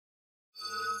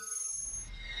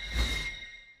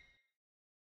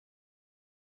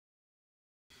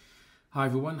Hi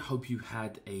everyone, hope you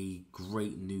had a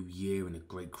great new year and a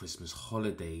great Christmas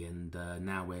holiday, and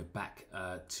now we're back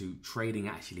to trading.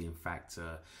 Actually, in fact,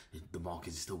 the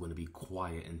market is still going to be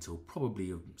quiet until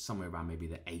probably somewhere around maybe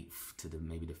the 8th to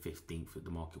maybe the 15th that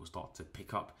the market will start to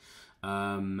pick up.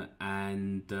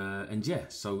 And yeah,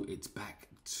 so it's back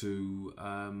to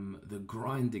the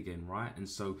grind again, right? And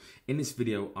so in this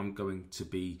video, I'm going to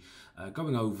be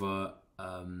going over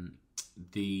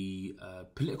the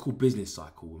political business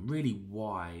cycle and really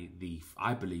why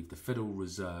I believe the Federal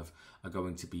Reserve are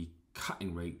going to be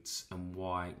cutting rates and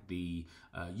why the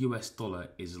US dollar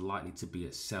is likely to be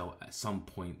at sell at some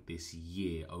point this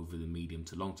year over the medium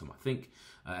to long term. I think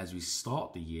as we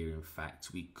start the year, in fact,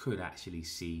 we could actually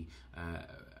see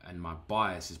and my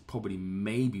bias is probably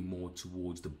maybe more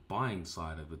towards the buying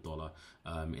side of the dollar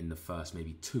in the first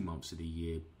maybe 2 months of the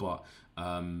year. But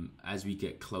as we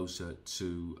get closer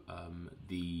to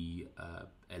the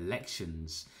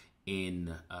elections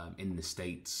in the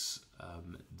States,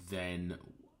 then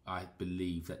I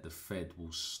believe that the Fed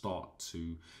will start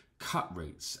to cut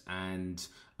rates, and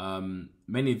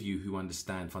many of you who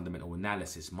understand fundamental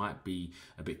analysis might be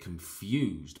a bit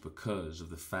confused because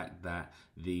of the fact that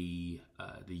the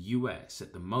US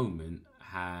at the moment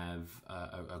have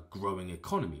a growing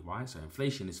economy, right? So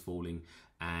inflation is falling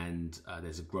and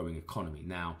there's a growing economy.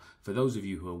 Now, for those of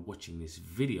you who are watching this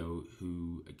video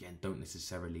who again don't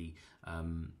necessarily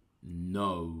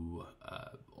know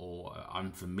or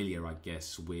unfamiliar, I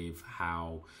guess, with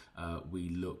how we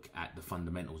look at the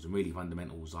fundamentals, and really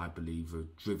fundamentals I believe are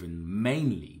driven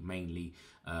mainly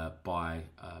by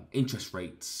interest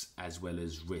rates as well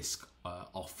as risk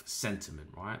off sentiment,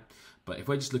 right? But if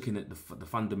we're just looking at the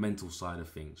fundamental side of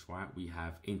things, right, we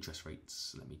have interest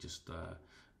rates. Let me just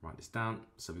write this down.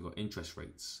 So we've got interest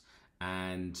rates,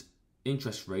 and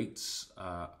interest rates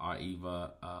are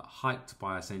either hiked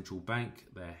by a central bank,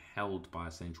 they're held by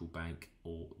a central bank,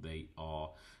 or they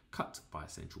are cut by a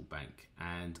central bank.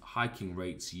 And hiking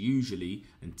rates usually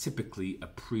and typically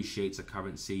appreciates a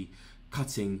currency.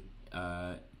 Cutting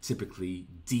typically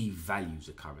devalues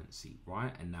a currency,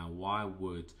 right? And now why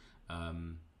would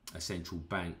a central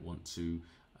bank want to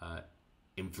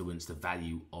influence the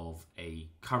value of a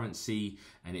currency?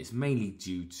 And it's mainly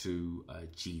due to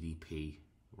GDP,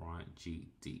 right?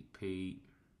 GDP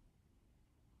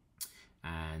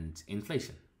and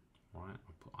inflation, right?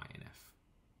 I'll put INF,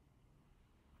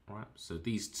 right? So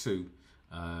these two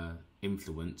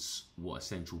influence what a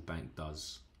central bank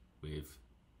does with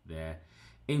their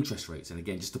interest rates. And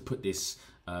again, just to put this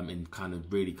in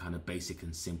really basic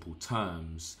and simple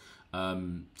terms,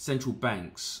 central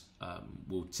banks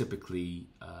will typically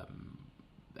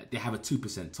they have a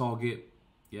 2% target,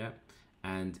 yeah,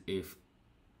 and if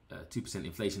 2%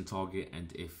 inflation target,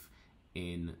 and if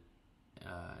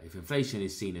inflation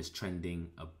is seen as trending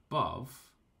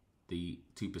above the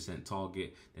 2%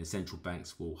 target, then central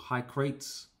banks will hike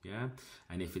rates, yeah,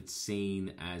 and if it's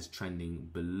seen as trending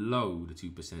below the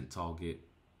 2% target,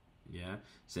 yeah,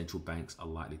 central banks are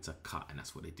likely to cut, and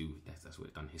that's what they do. That's what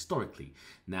they've done historically.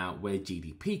 Now, where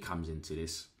GDP comes into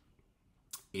this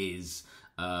is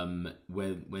when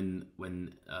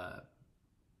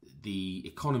the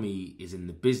economy is in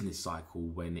the business cycle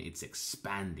when it's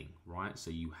expanding, right? So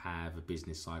you have a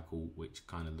business cycle which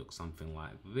kind of looks something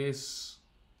like this,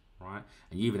 right?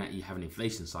 And you have an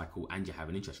inflation cycle and you have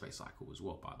an interest rate cycle as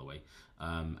well, by the way.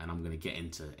 And I'm going to get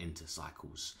into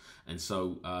cycles. And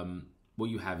so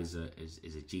what you have is a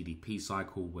GDP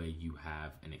cycle where you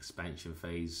have an expansion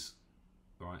phase,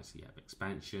 right? So you have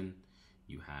expansion,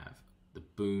 you have the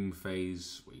boom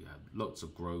phase where you have lots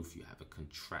of growth, you have a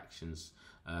contractions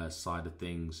side of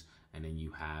things, and then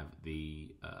you have the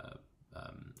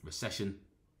recession,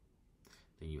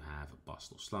 then you have a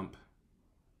bust or slump,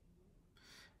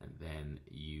 and then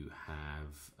you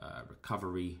have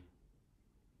recovery,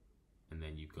 and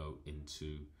then you go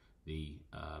into the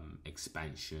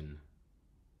expansion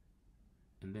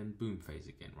and then boom phase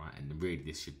again, right? And really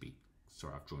this should be,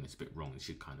 sorry, I've drawn this a bit wrong, it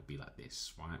should kind of be like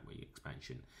this, right, where you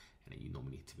expansion and then you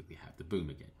normally typically have the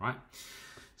boom again, right?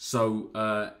 So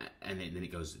and then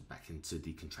it goes back into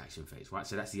the contraction phase, right?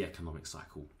 So that's the economic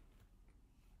cycle.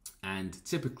 And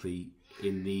typically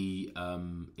in the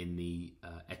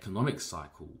economic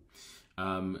cycle,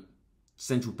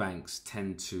 central banks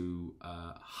tend to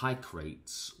hike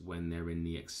rates when they're in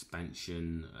the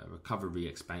expansion, recovery,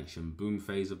 expansion, boom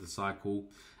phase of the cycle,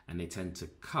 and they tend to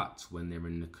cut when they're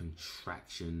in the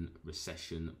contraction,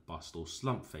 recession, bust or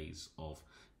slump phase of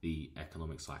the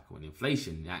economic cycle. And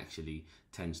inflation actually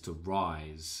tends to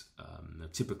rise,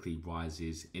 typically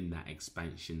rises in that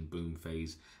expansion boom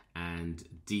phase, and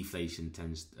deflation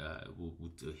tends will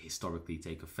historically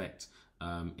take effect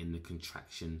in the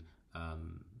contraction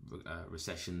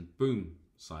recession boom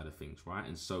side of things, right?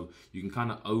 And so you can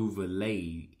kind of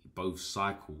overlay both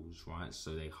cycles, right?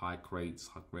 So they hike rates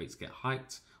get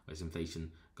hiked as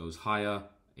inflation goes higher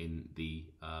in the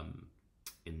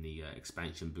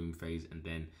expansion boom phase, and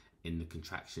then in the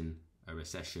contraction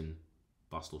recession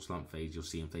bust or slump phase, you'll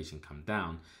see inflation come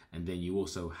down. And then you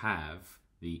also have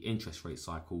the interest rate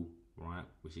cycle, right,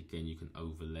 which again you can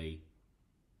overlay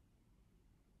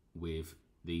with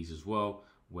these as well,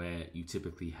 where you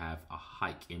typically have a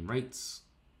hike in rates,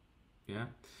 yeah,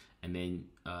 and then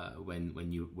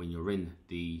when you're in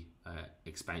the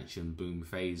expansion boom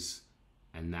phase,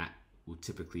 and that will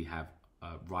typically have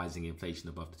rising inflation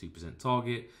above the 2%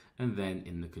 target, and then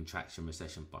in the contraction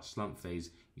recession bust slump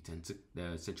phase,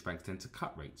 the central banks tend to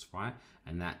cut rates, right,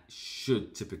 and that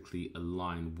should typically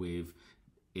align with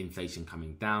inflation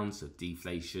coming down, so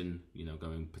deflation,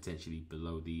 going potentially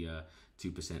below the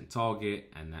 2%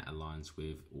 target, and that aligns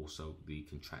with also the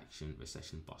contraction,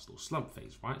 recession, bust or slump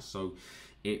phase, right? So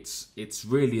it's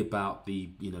really about the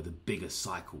the bigger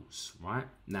cycles, right?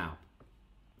 Now,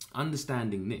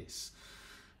 understanding this,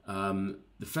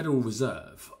 the Federal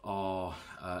Reserve are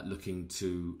looking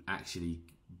to actually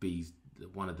be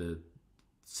one of the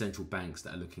central banks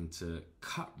that are looking to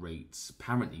cut rates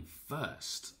apparently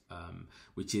first,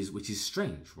 which is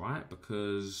strange, right?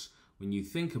 Because when you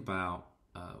think about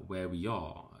where we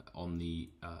are on the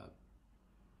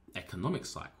economic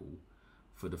cycle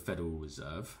for the Federal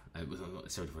Reserve, not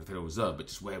necessarily for the Federal Reserve, but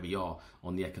just where we are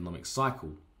on the economic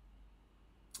cycle,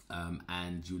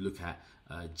 and you look at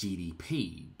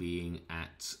GDP being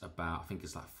at about, I think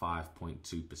it's like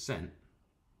 5.2%,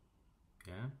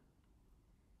 yeah.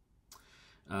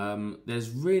 There's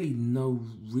really no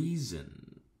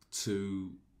reason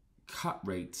to cut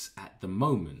rates at the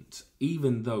moment,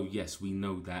 even though, yes, we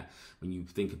know that when you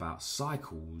think about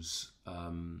cycles,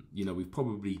 we've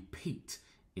probably peaked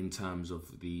in terms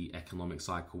of the economic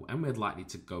cycle, and we're likely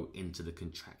to go into the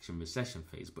contraction recession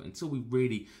phase. But until we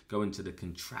really go into the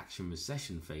contraction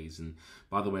recession phase, and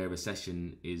by the way, a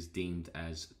recession is deemed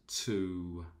as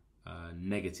two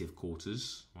negative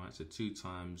quarters, right? So 2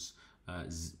 times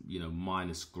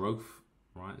minus growth,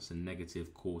 right? So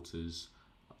negative quarters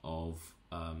of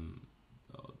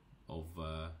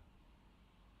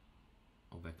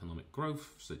economic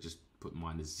growth. So just put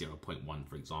minus 0.1,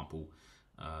 for example,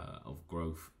 of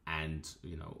growth, and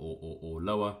or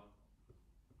lower.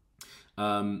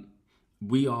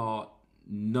 We are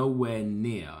nowhere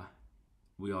near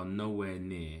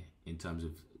in terms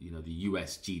of the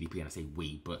US GDP, and I say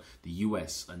we, but the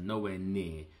US are nowhere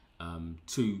near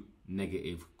 2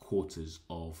 negative quarters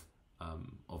of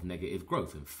negative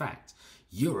growth. In fact,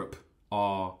 Europe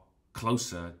are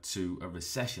closer to a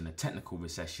recession, a technical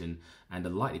recession, and are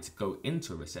likely to go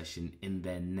into a recession in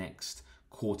their next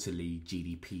quarterly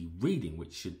GDP reading,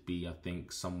 which should be, I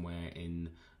think, somewhere in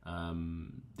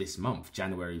this month,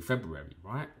 January, February,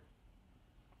 right?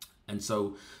 And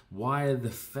so why are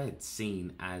the Fed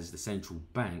seen as the central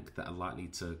bank that are likely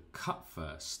to cut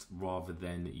first rather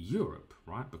than Europe,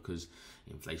 right? Because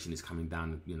inflation is coming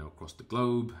down, across the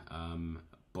globe.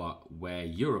 But where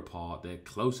Europe are, they're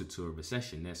closer to a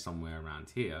recession. They're somewhere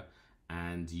around here.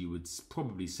 And you would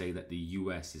probably say that the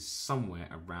US is somewhere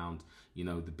around,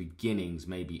 the beginnings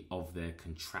maybe of their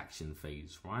contraction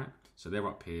phase, right? So they're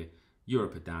up here.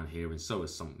 Europe are down here, and so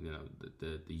is some,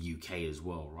 the UK as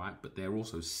well, right? But they're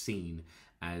also seen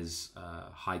as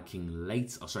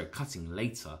cutting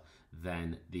later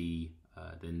than the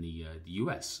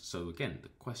US. So again, the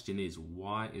question is,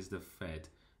 why is the Fed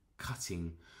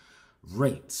cutting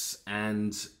rates?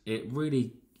 And it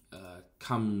really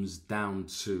comes down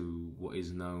to what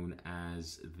is known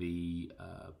as the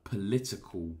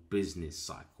political business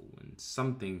cycle, and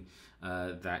something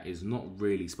that is not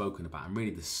really spoken about, and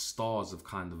really the stars have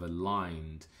kind of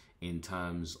aligned in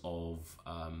terms of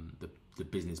the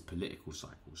business political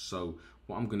cycle. So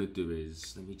what I'm going to do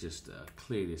is, let me just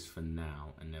clear this for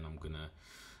now, and then I'm going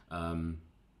to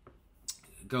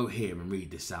go here and read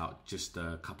this out, just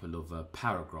a couple of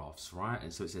paragraphs, right?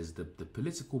 And so it says the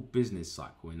political business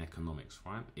cycle in economics,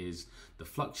 right, is the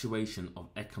fluctuation of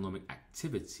economic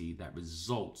activity that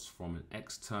results from an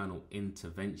external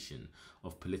intervention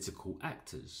of political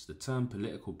actors. The term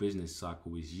political business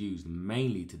cycle is used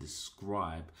mainly to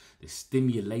describe the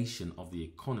stimulation of the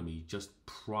economy just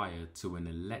prior to an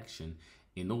election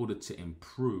in order to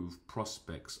improve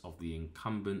prospects of the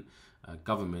incumbent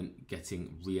government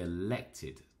getting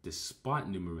re-elected, despite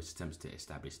numerous attempts to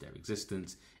establish their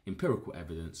existence. Empirical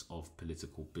evidence of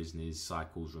political business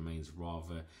cycles remains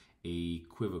rather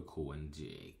equivocal, and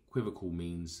equivocal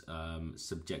means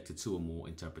subject to two or more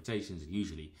interpretations, and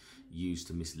usually used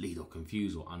to mislead or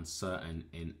confuse, or uncertain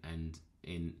in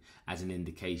as an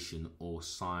indication or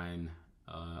sign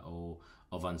or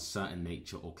of uncertain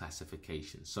nature or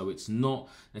classification. So it's not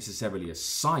necessarily a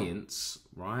science,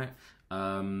 right?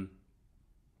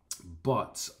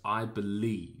 But I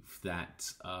believe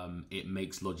that it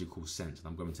makes logical sense, and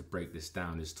I'm going to break this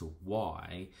down as to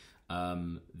why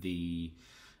the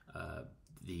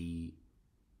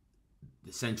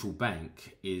central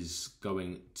bank is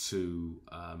going to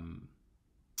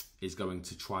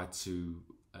try to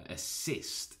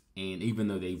assist in, even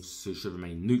though they should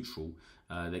remain neutral,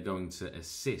 they're going to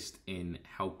assist in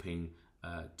helping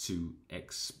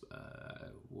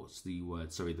what's the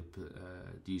word? Sorry,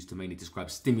 used to mainly describe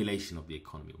stimulation of the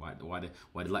economy, right? Why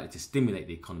they like to stimulate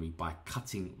the economy by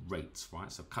cutting rates,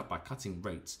 right? So by cutting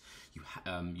rates,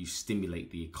 you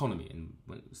stimulate the economy, and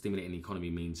stimulating the economy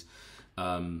means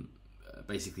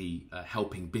basically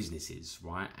helping businesses,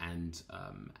 right, and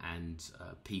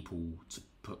people to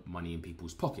put money in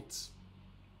people's pockets.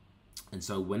 And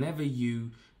so whenever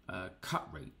you cut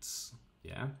rates,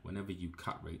 whenever you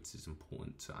cut rates, it's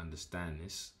important to understand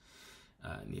this,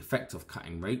 and the effect of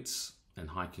cutting rates and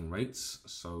hiking rates.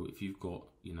 So if you've got,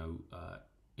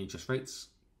 interest rates,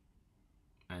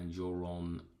 and you're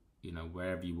on,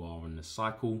 wherever you are in the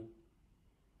cycle,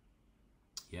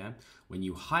 when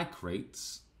you hike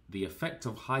rates, the effect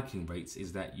of hiking rates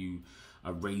is that you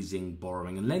are raising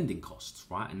borrowing and lending costs,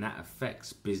 right? And that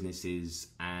affects businesses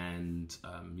and,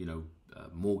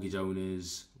 mortgage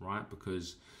owners, right?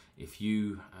 Because if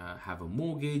you have a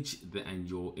mortgage and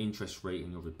your interest rate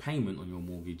and your repayment on your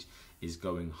mortgage is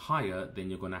going higher, then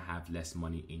you're going to have less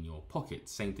money in your pocket.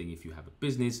 Same thing if you have a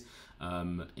business,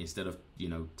 instead of,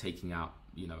 taking out,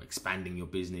 expanding your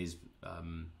business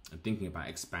and thinking about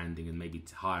expanding and maybe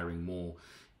hiring more,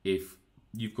 if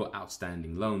you've got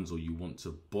outstanding loans or you want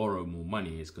to borrow more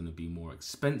money, it's going to be more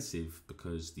expensive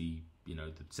because the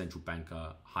central bank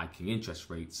are hiking interest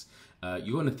rates.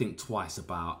 You're going to think twice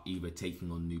about either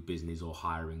taking on new business or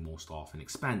hiring more staff and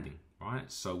expanding, right?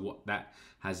 So what that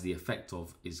has the effect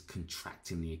of is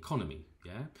contracting the economy,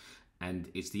 and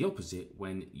it's the opposite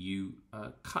when you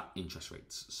cut interest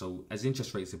rates. So as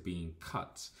interest rates are being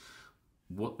cut,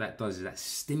 what that does is that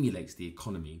stimulates the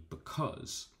economy,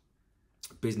 because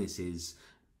businesses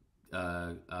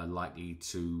are likely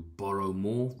to borrow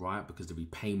more, right? Because the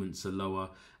repayments are lower,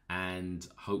 and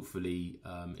hopefully,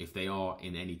 if they are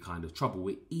in any kind of trouble,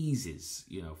 it eases,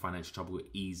 financial trouble, it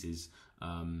eases,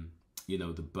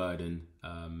 the burden,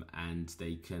 and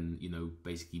they can,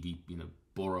 basically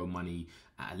borrow money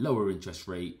at a lower interest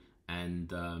rate,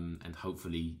 and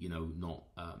hopefully, not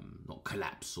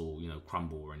collapse or,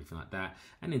 crumble or anything like that.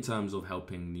 And in terms of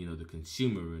helping, the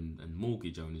consumer and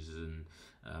mortgage owners and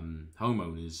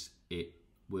homeowners, it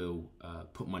will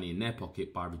put money in their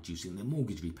pocket by reducing their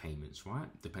mortgage repayments, right?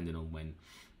 Depending on when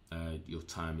your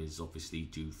term is obviously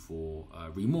due for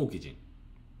remortgaging.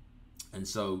 And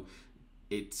so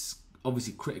it's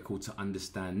obviously critical to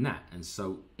understand that. And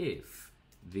so if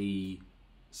the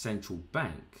central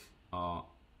bank are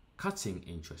cutting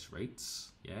interest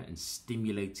rates, and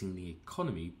stimulating the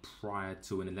economy prior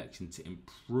to an election to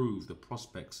improve the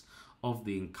prospects of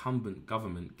the incumbent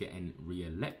government getting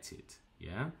re-elected,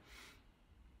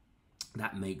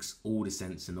 that makes all the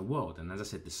sense in the world. And as I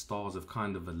said, the stars have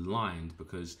kind of aligned,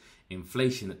 because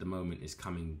inflation at the moment is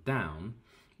coming down,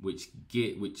 which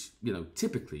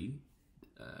typically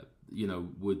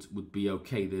would be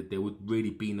okay. There would really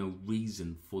be no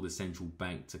reason for the central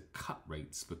bank to cut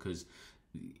rates, because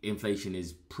inflation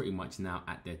is pretty much now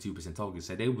at their 2% target.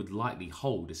 So they would likely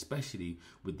hold, especially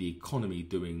with the economy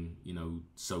doing,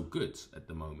 so good at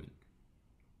the moment.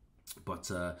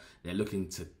 But they're looking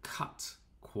to cut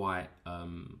quite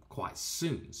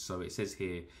soon. So it says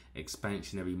here,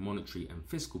 expansionary monetary and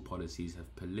fiscal policies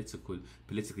have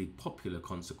politically popular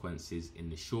consequences in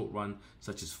the short run,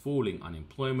 such as falling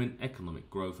unemployment, economic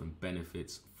growth, and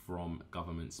benefits from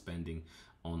government spending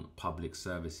on public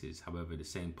services. However, the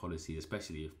same policies,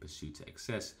 especially if pursued to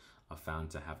excess, are found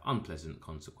to have unpleasant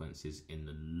consequences in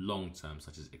the long term,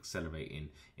 such as accelerating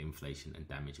inflation and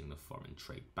damaging the foreign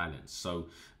trade balance. So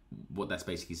what that's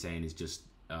basically saying is just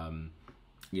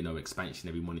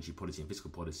expansionary monetary policy and fiscal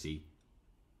policy,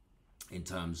 in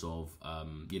terms of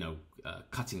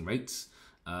cutting rates,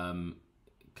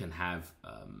 can have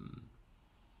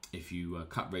if you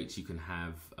cut rates, you can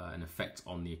have an effect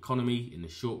on the economy in the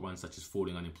short run, such as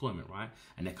falling unemployment, right?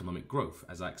 And economic growth.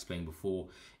 As I explained before,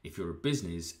 if you're a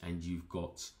business and you've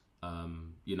got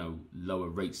lower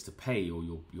rates to pay, or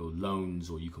your loans,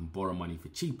 or you can borrow money for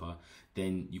cheaper,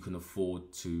 then you can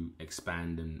afford to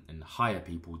expand and hire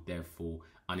people. Therefore,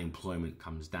 unemployment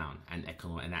comes down, and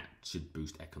that should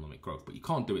boost economic growth. But you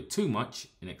can't do it too much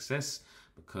in excess,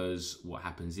 because what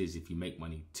happens is, if you make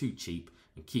money too cheap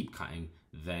and keep cutting,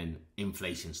 then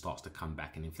inflation starts to come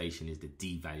back, and inflation is the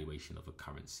devaluation of a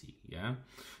currency. Yeah,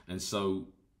 and so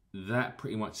that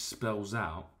pretty much spells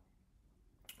out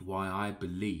why I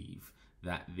believe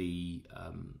that the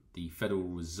Federal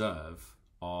Reserve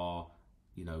are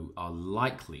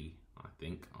likely, I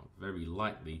think, are very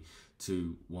likely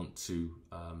to want to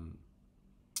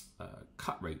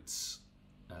cut rates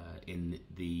in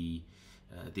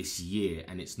this year.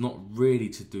 And it's not really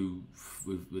to do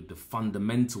with the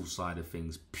fundamental side of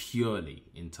things purely,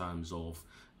 in terms of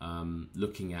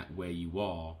looking at where you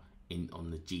are on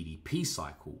the GDP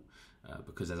cycle,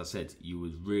 because, as I said, you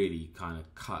would really kind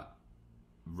of cut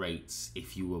rates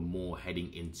if you were more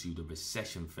heading into the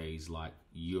recession phase like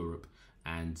Europe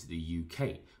and the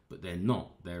UK, but they're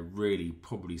not. They're really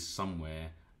probably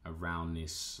somewhere around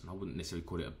this, and I wouldn't necessarily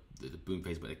call it the boom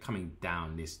phase, but they're coming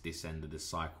down this end of the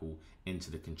cycle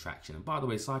into the contraction. And by the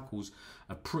way, cycles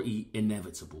are pretty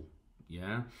inevitable.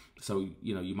 Yeah, so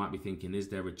you might be thinking, is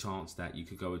there a chance that you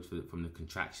could go from the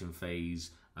contraction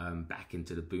phase back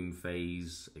into the boom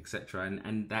phase, etc.?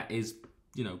 And that is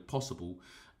possible,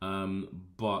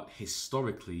 but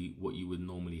historically, what you would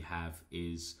normally have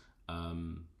is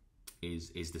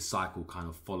the cycle kind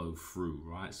of follow through,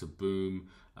 right? So boom,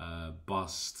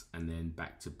 bust, and then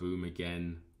back to boom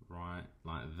again, right?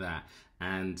 Like that.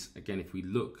 And again, if we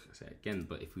look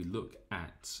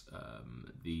at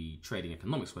the Trading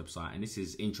Economics website, and this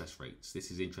is interest rates.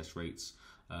 This is interest rates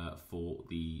for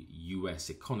the US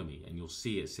economy, and you'll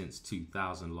see it since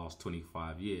 2000, last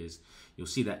 25 years. You'll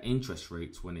see that interest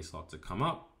rates, when they start to come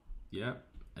up, yeah,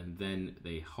 and then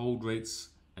they hold rates,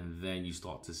 and then you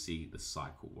start to see the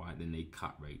cycle, right? Then they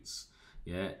cut rates.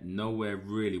 Yeah, nowhere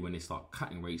really when they start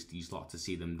cutting rates do you start to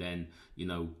see them then,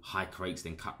 hike rates,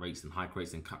 then cut rates, then hike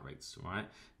rates, then cut rates, right?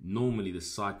 Normally the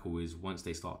cycle is, once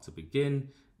they start to begin,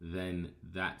 then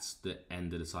that's the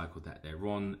end of the cycle that they're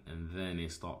on, and then they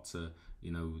start to,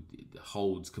 the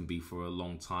holds can be for a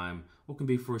long time or can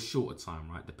be for a shorter time,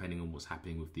 right? Depending on what's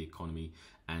happening with the economy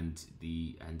and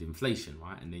inflation,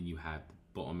 right? And then you have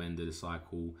bottom end of the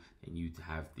cycle, and you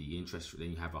have the interest, then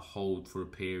you have a hold for a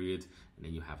period, and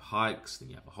then you have hikes, then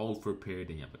you have a hold for a period,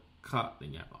 then you have a cut,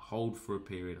 then you have a hold for a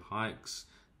period, hikes,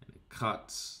 and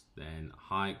cuts, then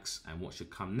hikes, and what should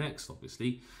come next,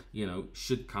 obviously,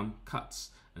 should come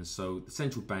cuts. And so the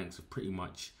central banks have pretty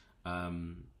much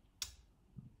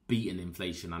beaten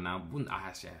inflation, and I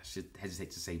should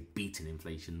hesitate to say beaten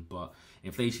inflation, but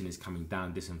inflation is coming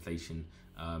down, disinflation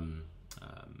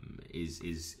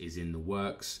is in the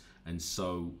works. And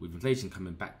so with inflation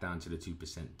coming back down to the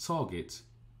 2% target,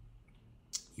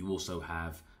 you also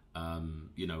have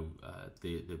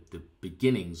the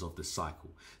beginnings of the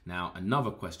cycle. Now, another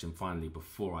question finally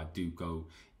before I do go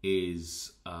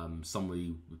is,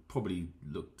 somebody would probably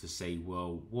look to say,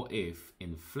 well, what if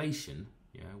inflation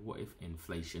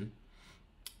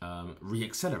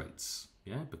reaccelerates?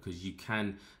 Yeah, because you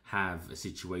can have a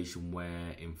situation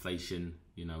where inflation,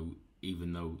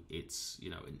 even though it's,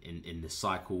 in the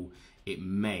cycle, it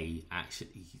may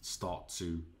actually start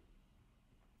to,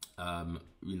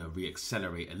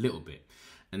 reaccelerate a little bit.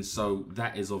 And so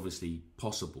that is obviously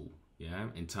possible,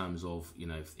 yeah, in terms of,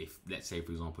 if let's say,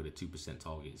 for example, the 2%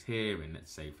 target is here, and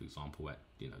let's say, for example, at,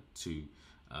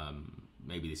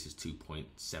 maybe this is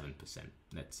 2.7%,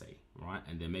 let's say, right?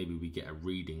 And then maybe we get a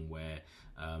reading where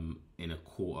in a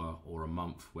quarter or a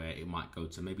month where it might go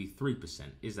to maybe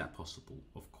 3%. Is that possible?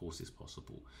 Of course it's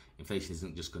possible. Inflation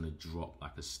isn't just going to drop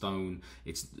like a stone.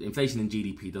 Inflation and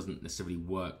GDP doesn't necessarily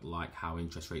work like how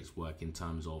interest rates work in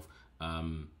terms of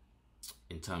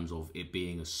it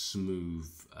being a smooth,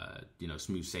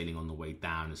 smooth sailing on the way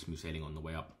down and smooth sailing on the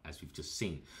way up, as we've just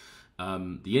seen.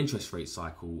 The interest rate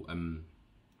cycle,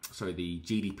 the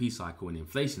GDP cycle and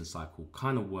inflation cycle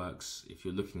kind of works, if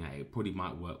you're looking at it, it probably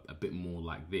might work a bit more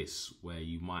like this, where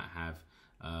you might have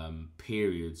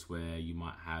periods where you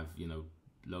might have,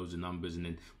 loads of numbers, and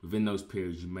then within those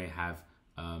periods you may have,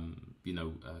 a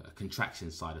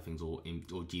contraction side of things, or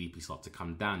GDP start to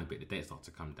come down a bit, the data start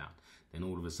to come down. Then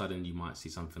all of a sudden you might see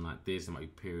something like this. There might be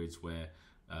periods where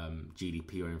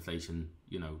GDP or inflation,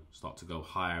 start to go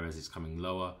higher as it's coming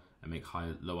lower, and make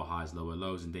lower highs, lower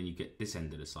lows, and then you get this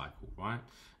end of the cycle, right?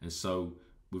 And so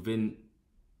within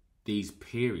these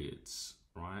periods,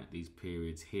 right? These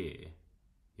periods here,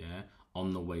 yeah,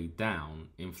 on the way down,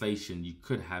 inflation, you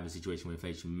could have a situation where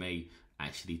inflation may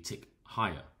actually tick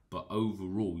higher. But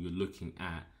overall, you're looking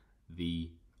at the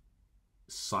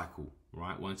cycle,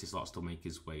 right? Once it starts to make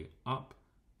its way up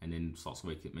and then starts to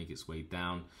make its way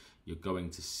down, you're going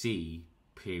to see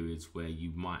periods where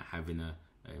you might have when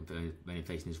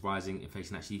inflation is rising,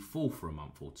 inflation actually fall for a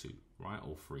month or two, right?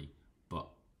 Or three. But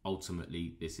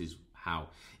ultimately, this is how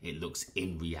it looks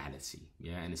in reality,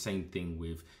 yeah? And the same thing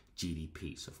with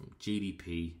GDP. So from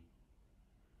GDP,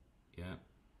 yeah,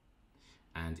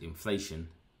 and inflation,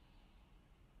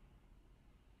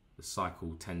 the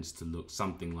cycle tends to look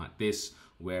something like this,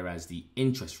 whereas the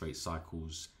interest rate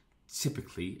cycles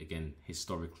typically, again,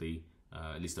 historically,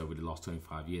 at least over the last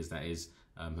 25 years, that is,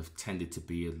 have tended to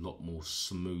be a lot more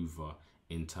smoother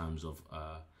in terms of,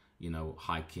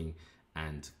 hiking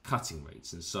and cutting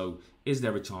rates. And so is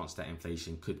there a chance that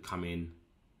inflation could come in?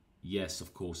 Yes,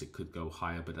 of course, it could go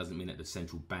higher, but it doesn't mean that the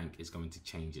central bank is going to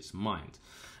change its mind.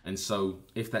 And so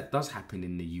if that does happen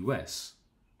in the US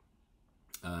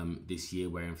this year,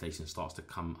 where inflation starts to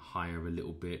come higher a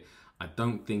little bit, I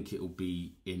don't think it will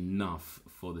be enough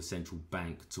for the central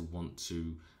bank to want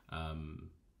to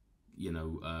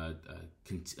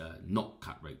not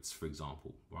cut rates, for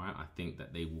example, right? I think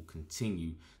that they will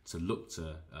continue to look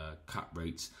to cut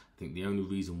rates. I think the only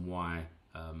reason why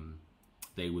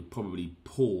they would probably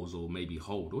pause or maybe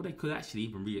hold, or they could actually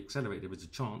even re-accelerate, there is a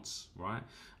chance, right?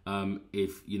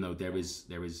 If there is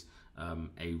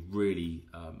a really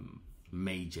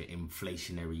major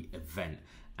inflationary event,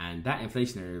 and that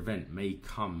inflationary event may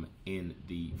come in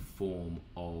the form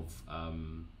of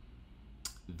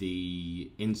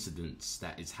the incidents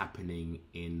that is happening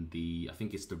in I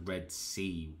think it's the Red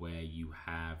Sea, where you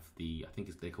have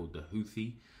they're called the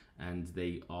Houthi, and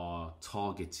they are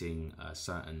targeting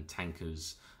certain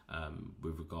tankers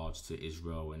with regards to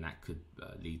Israel, and that could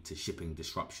lead to shipping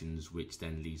disruptions, which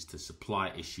then leads to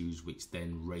supply issues, which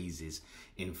then raises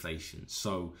inflation.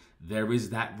 So there is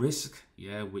that risk,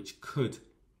 yeah, which could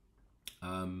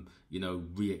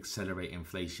re-accelerate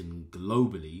inflation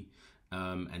globally.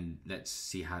 And let's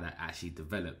see how that actually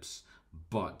develops.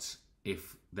 But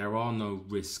if there are no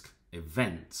risk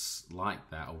events like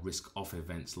that, or risk off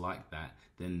events like that,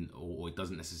 then or it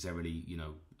doesn't necessarily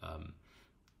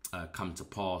come to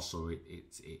pass, or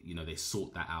they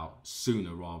sort that out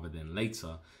sooner rather than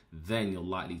later, then you're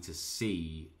likely to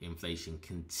see inflation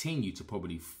continue to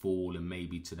probably fall, and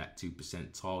maybe to that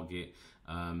 2% target.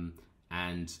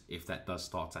 And if that does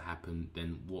start to happen,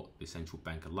 then what the central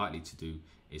bank are likely to do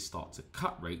is start to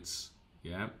cut rates,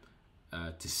 yeah,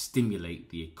 to stimulate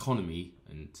the economy.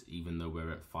 And even though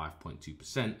we're at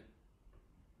 5.2%,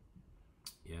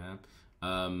 yeah,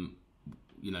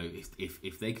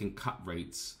 if they can cut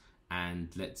rates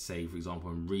and, let's say, for example,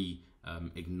 and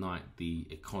ignite the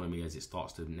economy as it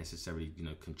starts to necessarily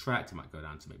contract, it might go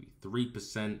down to maybe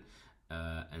 3%.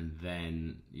 And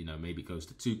then, maybe it goes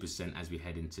to 2% as we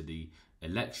head into the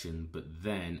election. But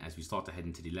then as we start to head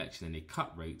into the election and they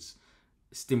cut rates,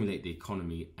 stimulate the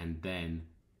economy, and then,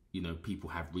 people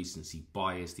have recency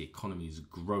bias. The economy is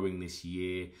growing this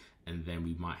year, and then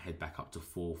we might head back up to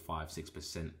 4, 5,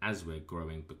 6% as we're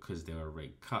growing, because there are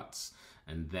rate cuts.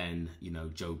 And then,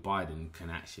 Joe Biden can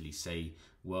actually say,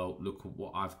 well, look at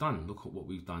what I've done. Look at what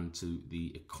we've done to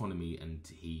the economy, and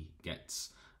he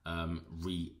gets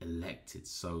re-elected.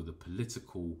 So the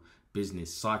political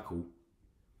business cycle,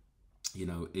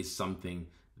 is something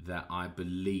that I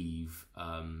believe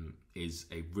is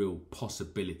a real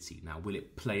possibility. Now, will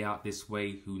it play out this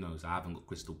way? Who knows? I haven't got a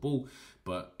crystal ball,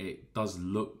 but it does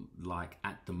look like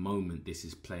at the moment this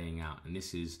is playing out. And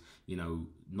this is,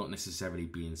 not necessarily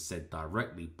being said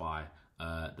directly by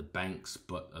the banks,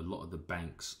 but a lot of the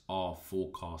banks are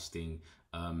forecasting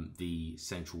the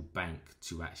central bank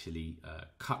to actually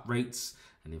cut rates.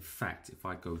 And in fact, if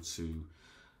I go to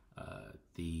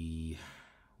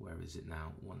where is it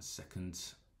now? 1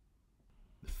 second.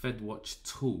 The FedWatch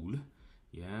tool.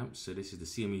 Yeah, so this is the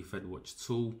CME FedWatch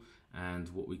tool. And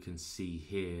what we can see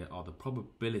here are the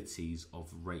probabilities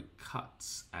of rate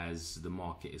cuts as the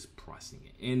market is pricing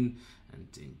it in.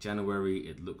 And in January,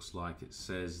 it looks like it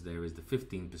says there is the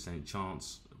 15%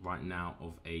 chance right now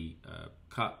of a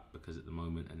cut, because at the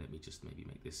moment, and let me just maybe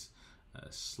make this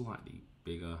slightly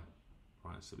bigger,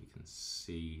 right, so we can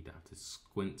see, don't have to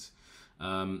squint.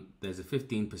 There's a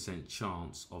 15%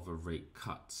 chance of a rate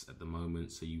cut at the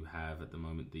moment. So you have at the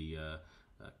moment the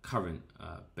current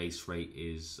base rate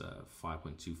is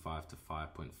 5.25 to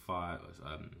 5.5,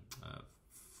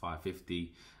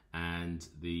 550, and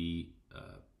the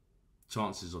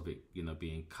chances of it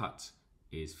being cut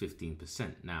is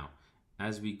 15%. Now,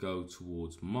 as we go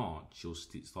towards March, you'll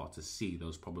start to see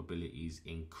those probabilities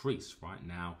increase. Right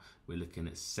now, we're looking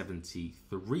at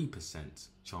 73%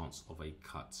 chance of a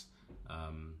cut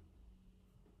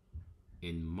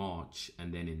in March,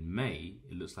 and then in May,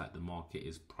 it looks like the market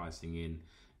is pricing in,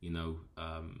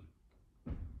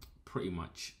 pretty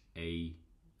much a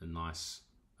nice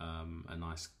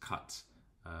cut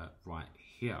right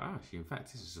here. Actually, in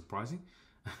fact, this is surprising.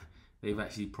 They've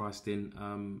actually priced in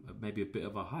maybe a bit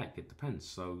of a hike. It depends.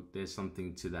 So there's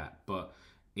something to that. But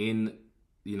in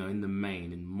the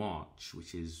main, in March,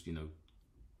 which is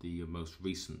the most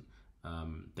recent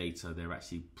data, they're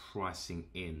actually pricing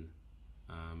in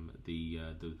the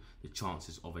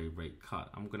chances of a rate cut.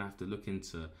 I'm gonna have to look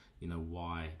into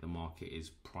why the market is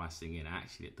pricing in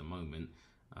actually at the moment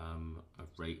a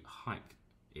rate hike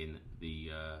in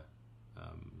the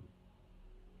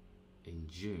in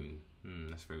June.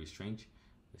 That's very strange.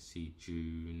 Let's see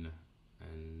June,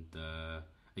 and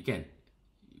again,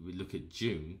 we look at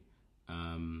June,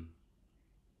 and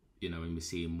we're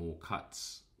seeing more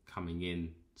cuts coming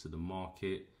in to the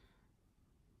market.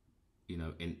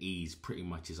 An ease pretty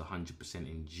much is 100%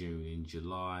 in June. In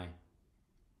July,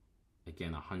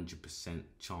 again 100%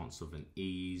 chance of an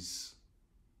ease.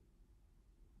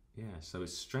 Yeah, so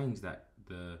it's strange that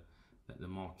the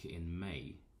market in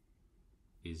May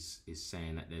is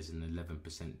saying that there's an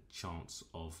 11% chance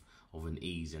of an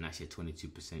ease and actually a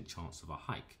 22% chance of a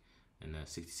hike and a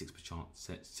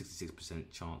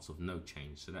 66% chance of no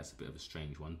change. So that's a bit of a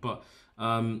strange one, but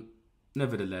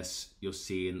nevertheless, you're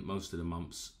seeing most of the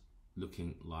months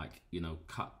looking like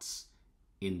cuts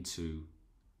into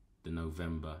the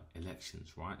November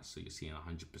elections, right? So you're seeing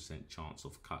 100% chance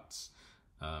of cuts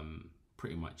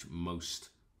pretty much most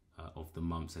of the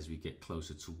months as we get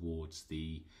closer towards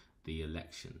the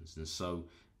elections. And so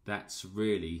that's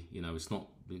really, it's not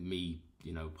me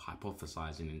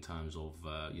hypothesizing in terms of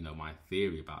my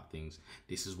theory about things.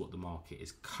 This is what the market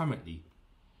is currently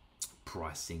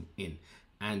pricing in,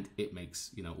 and it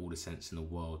makes all the sense in the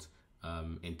world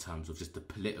in terms of just the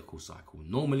political cycle.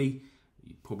 Normally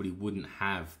you probably wouldn't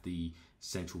have the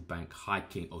central bank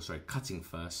cutting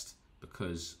first,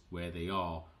 because where they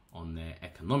are on their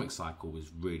economic cycle is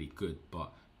really good,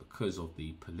 but because of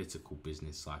the political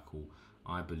business cycle,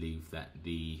 I believe that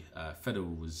the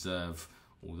Federal Reserve,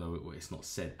 although it's not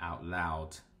said out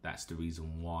loud, that's the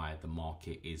reason why the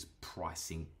market is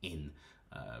pricing in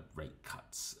rate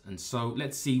cuts. And so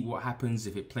let's see what happens.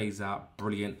 If it plays out,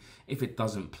 brilliant. If it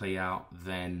doesn't play out,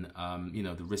 then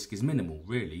the risk is minimal,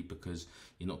 really, because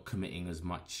you're not committing as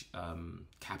much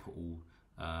capital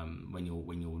when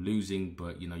you're losing,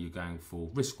 but you're going for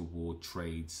risk reward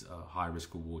trades, high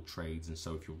risk reward trades. And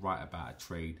so if you're right about a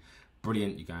trade,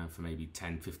 brilliant, you're going for maybe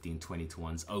 10, 15, 20 to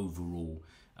 1s overall.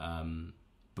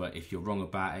 But if you're wrong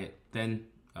about it, then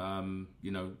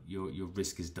your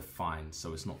risk is defined,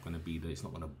 so it's not going to be it's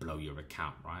not going to blow your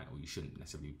account, right? Or you shouldn't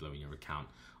necessarily be blowing your account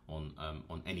on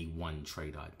any one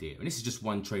trade idea. And this is just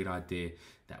one trade idea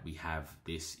that we have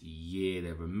this year.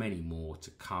 There are many more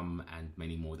to come, and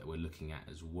many more that we're looking at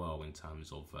as well, in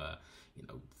terms of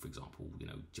for example,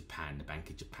 Japan, the Bank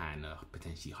of Japan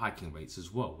potentially hiking rates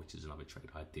as well, which is another trade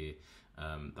idea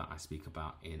that I speak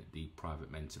about in the private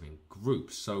mentoring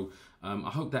group. So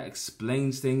I hope that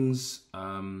explains things.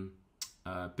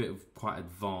 A bit of quite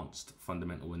advanced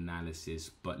fundamental analysis,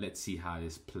 but let's see how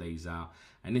this plays out.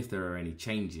 And if there are any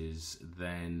changes,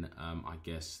 then I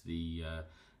guess the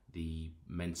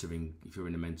mentoring, if you're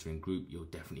in a mentoring group, you'll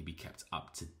definitely be kept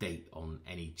up to date on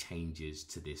any changes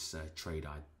to this trade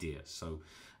idea. So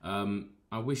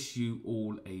I wish you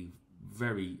all a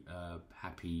very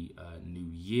happy new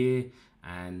year,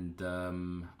 and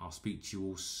I'll speak to you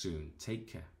all soon. Take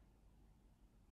care.